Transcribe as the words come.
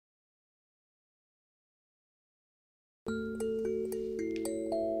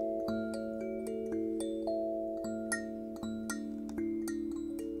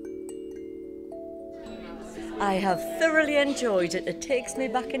I have thoroughly enjoyed it. It takes me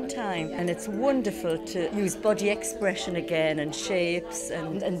back in time, and it's wonderful to use body expression again and shapes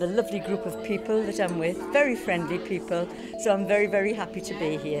and the lovely group of people that I'm with, very friendly people, so I'm very, very happy to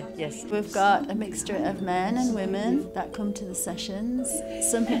be here, yes. We've got a mixture of men and women that come to the sessions.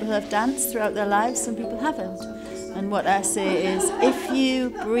 Some people have danced throughout their lives, some people haven't. And what I say is, if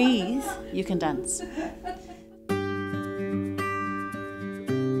you breathe, you can dance.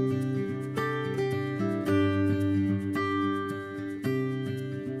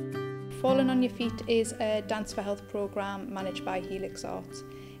 Falling on Your Feet is a Dance for Health programme managed by Helix Arts.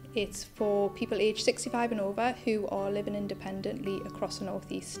 It's for people aged 65 and over who are living independently across the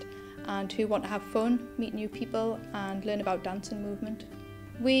North East and who want to have fun, meet new people and learn about dance and movement.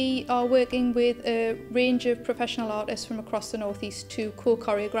 We are working with a range of professional artists from across the North East to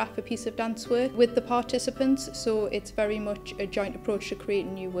co-choreograph a piece of dance work with the participants, so it's very much a joint approach to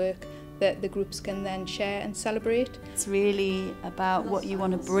creating new work that the groups can then share and celebrate. It's really about what you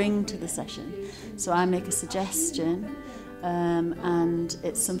want to bring to the session. So I make a suggestion and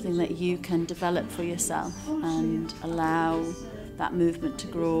it's something that you can develop for yourself and allow that movement to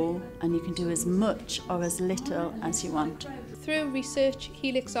grow, and you can do as much or as little as you want. Through research,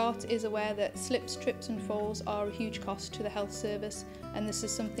 Helix Arts is aware that slips, trips and falls are a huge cost to the health service, and this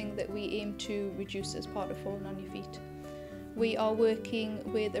is something that we aim to reduce as part of Falling on Your Feet. We are working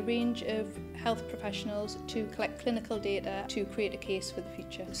with a range of health professionals to collect clinical data to create a case for the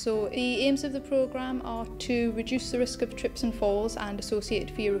future. So the aims of the programme are to reduce the risk of trips and falls and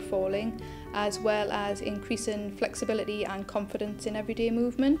associated fear of falling, as well as increasing flexibility and confidence in everyday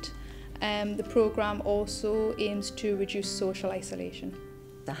movement. The programme also aims to reduce social isolation.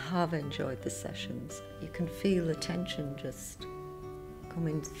 I have enjoyed the sessions. You can feel the tension just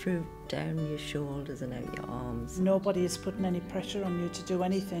coming through down your shoulders and out your arms. Nobody is putting any pressure on you to do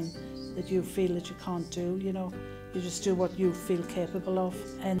anything that you feel that you can't do, you know. You just do what you feel capable of.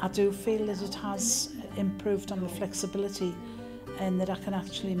 And I do feel that it has improved on the flexibility and that I can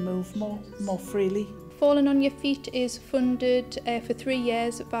actually move more freely. Falling on Your Feet is funded for 3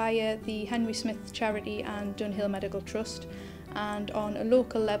 years via the Henry Smith Charity and Dunhill Medical Trust. And on a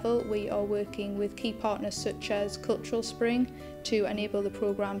local level, we are working with key partners such as Cultural Spring to enable the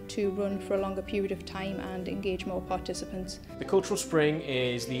programme to run for a longer period of time and engage more participants. The Cultural Spring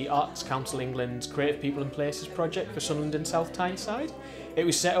is the Arts Council England's Creative People and Places project for Sunderland and South Tyneside. It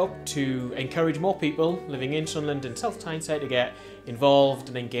was set up to encourage more people living in Sunderland and South Tyneside to get involved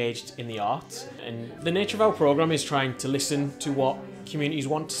and engaged in the arts. And the nature of our programme is trying to listen to what communities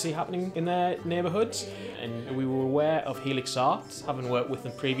want to see happening in their neighbourhoods, and we were aware of Helix Arts, having worked with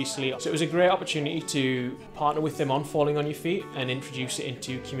them previously, so it was a great opportunity to partner with them on Falling on Your Feet and introduce it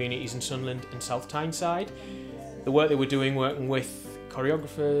into communities in Sunderland and South Tyneside. The work they were doing, working with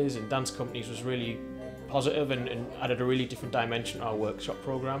choreographers and dance companies, was really positive and added a really different dimension to our workshop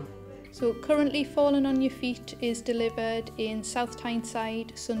programme. So currently Falling on Your Feet is delivered in South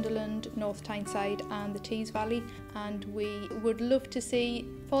Tyneside, Sunderland, North Tyneside and the Tees Valley, and we would love to see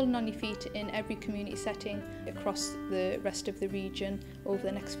Falling on Your Feet in every community setting across the rest of the region over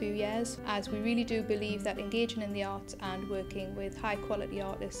the next few years, as we really do believe that engaging in the arts and working with high quality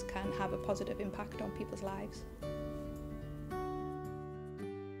artists can have a positive impact on people's lives.